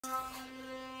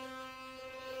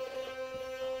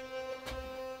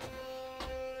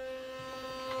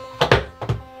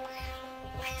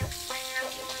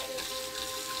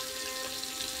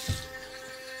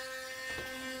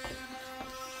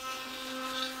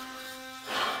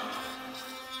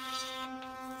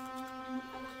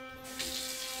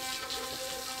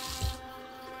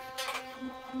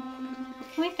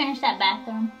already finished that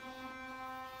bathroom?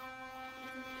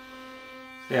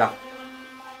 Yeah.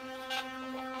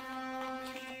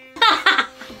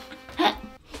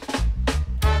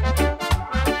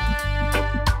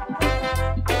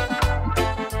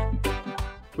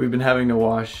 We've been having to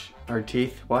wash our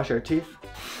teeth. Wash our teeth?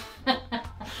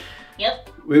 Yep.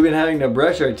 We've been having to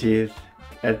brush our teeth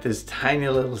at this tiny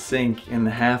little sink in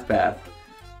the half bath,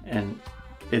 and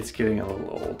it's getting a little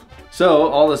old. So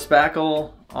all the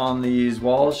spackle on these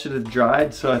walls should have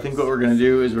dried, so I think what we're gonna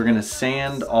do is we're gonna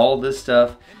sand all this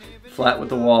stuff flat with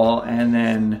the wall and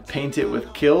then paint it with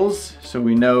KILZ so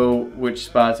we know which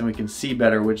spots and we can see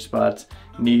better which spots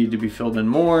need to be filled in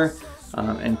more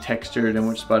and textured and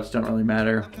which spots don't really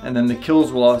matter. And then the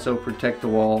KILZ will also protect the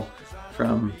wall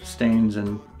from stains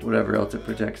and whatever else it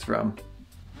protects from.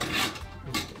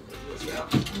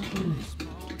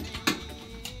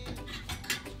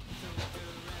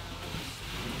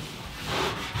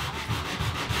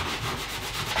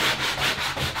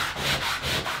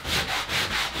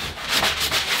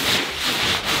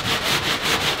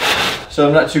 So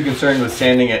I'm not too concerned with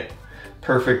sanding it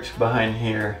perfect behind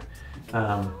here,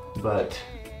 but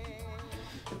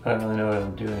I don't really know what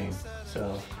I'm doing,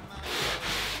 so.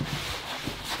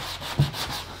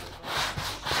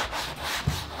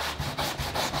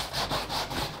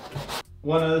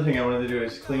 One other thing I wanted to do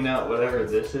is clean out whatever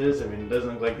this is. I mean, it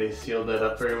doesn't look like they sealed that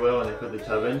up very well when they put the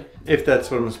tub in, if that's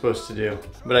what I'm supposed to do.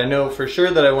 But I know for sure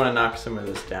that I want to knock some of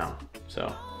this down,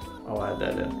 so I'll add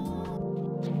that in.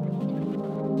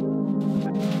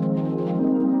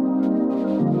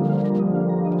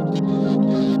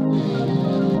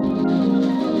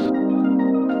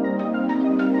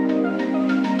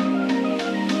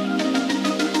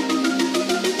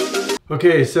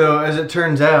 Okay, so as it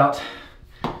turns out,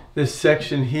 this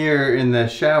section here in the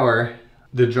shower,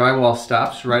 the drywall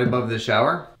stops right above the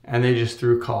shower, and they just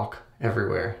threw caulk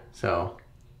everywhere. So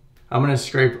I'm gonna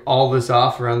scrape all this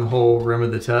off around the whole rim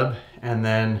of the tub, and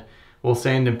then we'll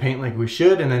sand and paint like we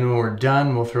should, and then when we're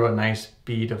done, we'll throw a nice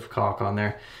bead of caulk on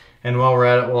there. And while we're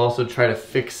at it, we'll also try to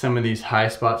fix some of these high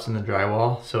spots in the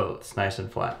drywall so it's nice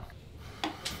and flat.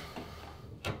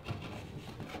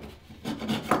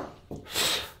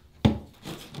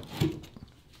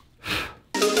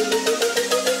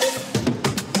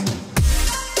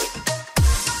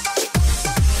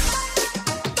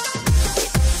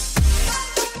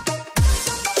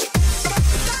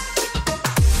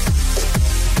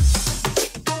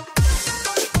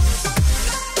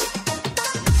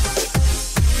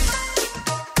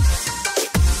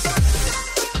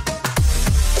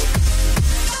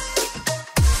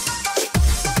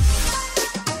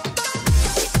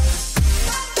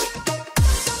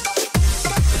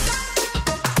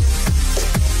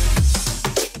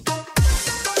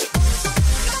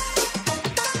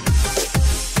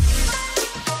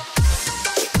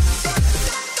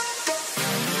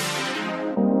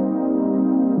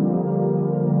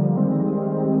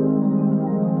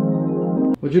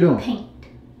 What you doing? Paint.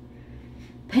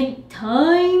 Paint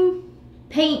time.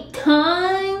 Paint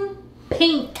time.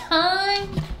 Paint time.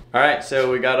 All right, so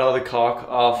we got all the caulk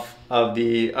off of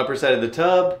the upper side of the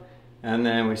tub, and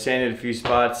then we sanded a few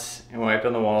spots and wiped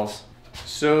on the walls.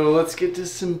 So let's get to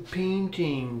some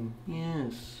painting.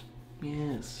 Yes,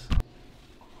 yes.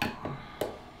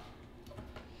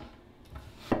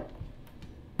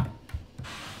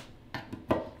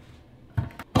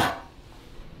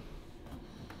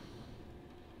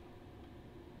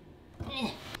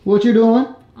 What you doing?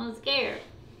 I'm scared.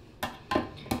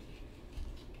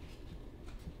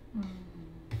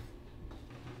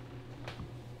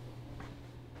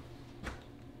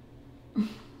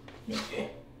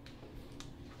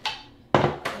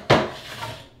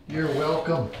 You're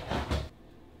welcome.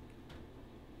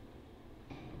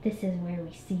 This is where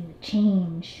we see the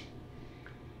change.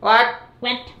 What?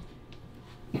 What?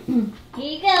 Here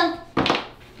you go.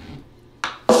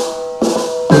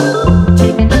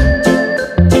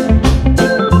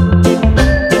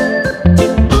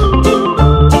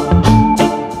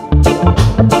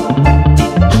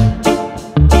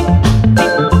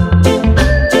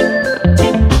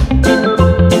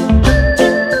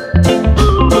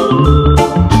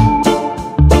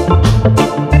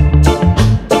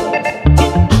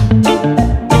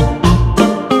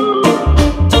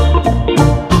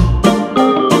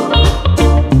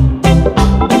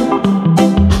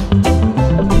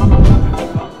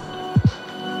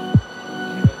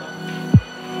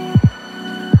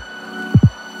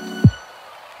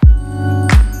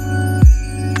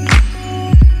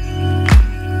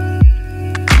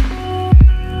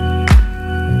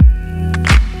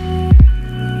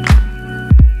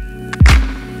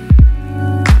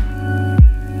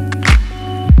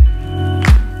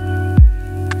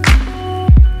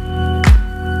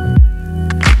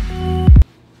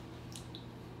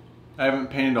 I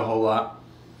haven't painted a whole lot,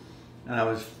 and I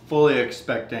was fully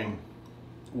expecting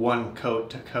one coat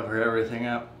to cover everything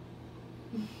up.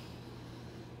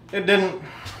 It didn't.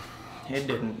 It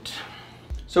didn't.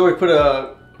 So we put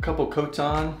a couple coats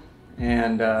on,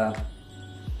 and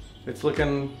it's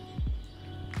looking,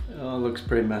 it looks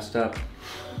pretty messed up.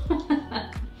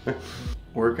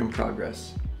 Work in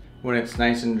progress. When it's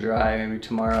nice and dry, maybe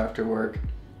tomorrow after work,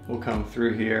 we'll come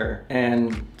through here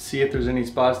and see if there's any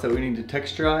spots that we need to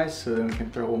texturize, so then we can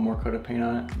throw one more coat of paint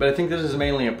on it. But I think this is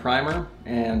mainly a primer,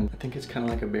 and I think it's kind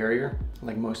of like a barrier,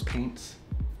 like most paints.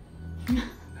 I know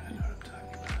what I'm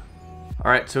talking about.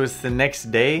 All right, so it's the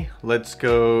next day. Let's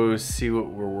go see what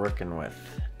we're working with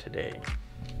today.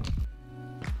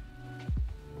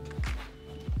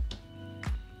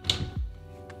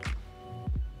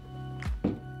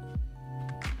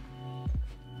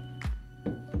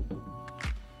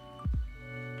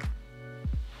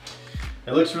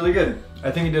 It looks really good.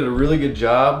 I think he did a really good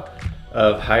job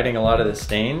of hiding a lot of the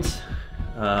stains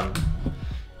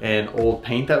and old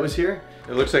paint that was here.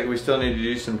 It looks like we still need to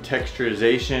do some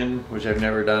texturization, which I've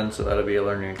never done, so that'll be a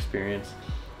learning experience.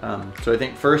 So I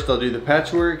think first I'll do the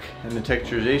patchwork and the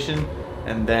texturization,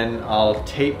 and then I'll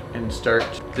tape and start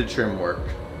the trim work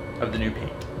of the new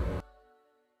paint.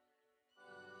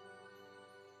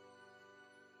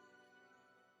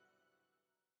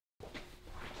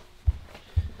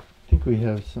 I think we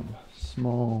have some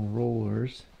small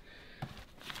rollers.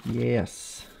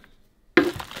 Yes.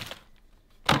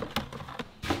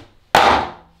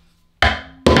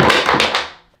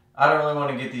 I don't really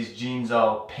want to get these jeans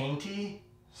all painty,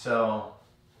 so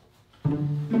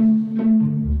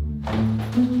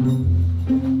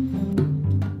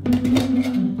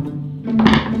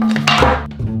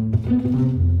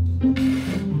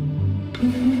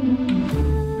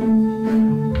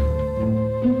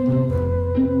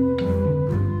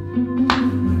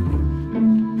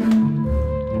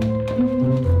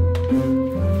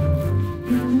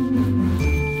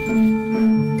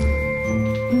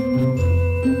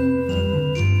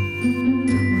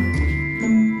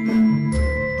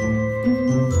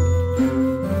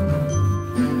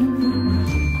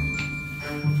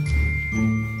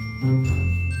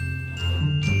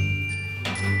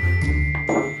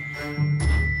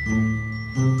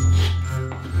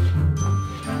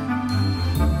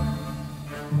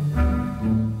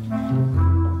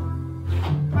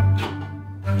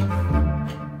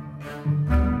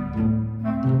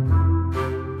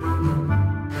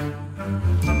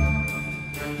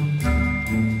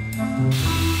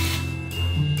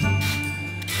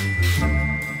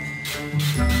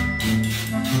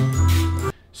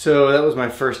So that was my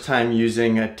first time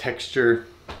using a texturizer.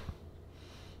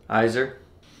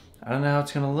 I don't know how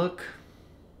it's gonna look,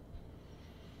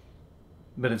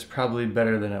 but it's probably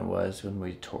better than it was when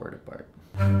we tore it apart.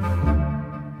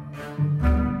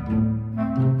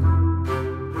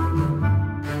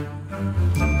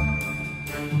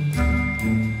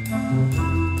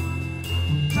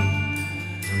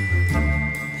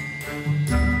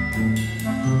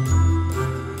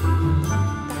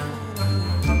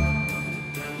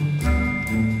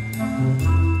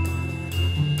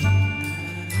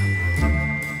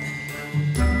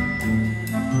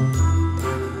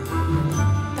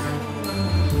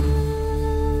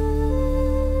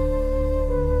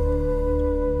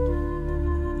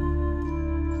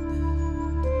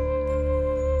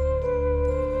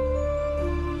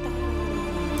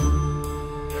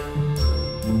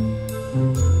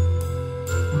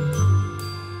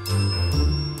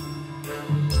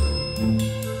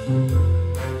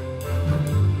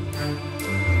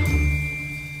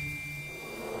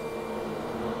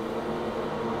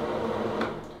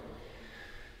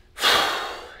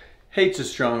 Hate's a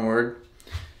strong word.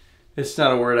 It's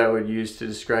not a word I would use to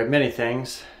describe many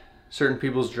things. Certain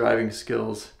people's driving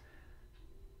skills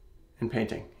and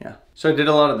painting, yeah. So I did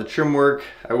a lot of the trim work.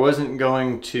 I wasn't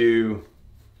going to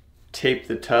tape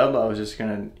the tub. I was just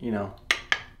gonna, you know,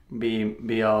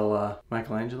 be all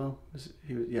Michelangelo?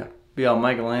 Yeah, be all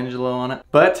Michelangelo on it.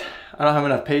 But I don't have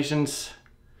enough patience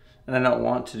and I don't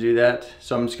want to do that.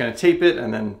 So I'm just gonna tape it,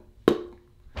 and then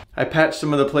I patched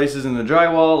some of the places in the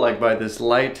drywall, like by this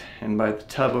light and by the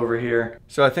tub over here.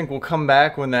 So I think we'll come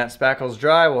back when that spackle's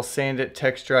dry, we'll sand it,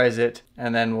 texturize it,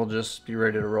 and then we'll just be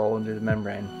ready to roll and do the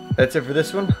membrane. That's it for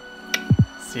this one.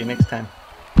 See you next time.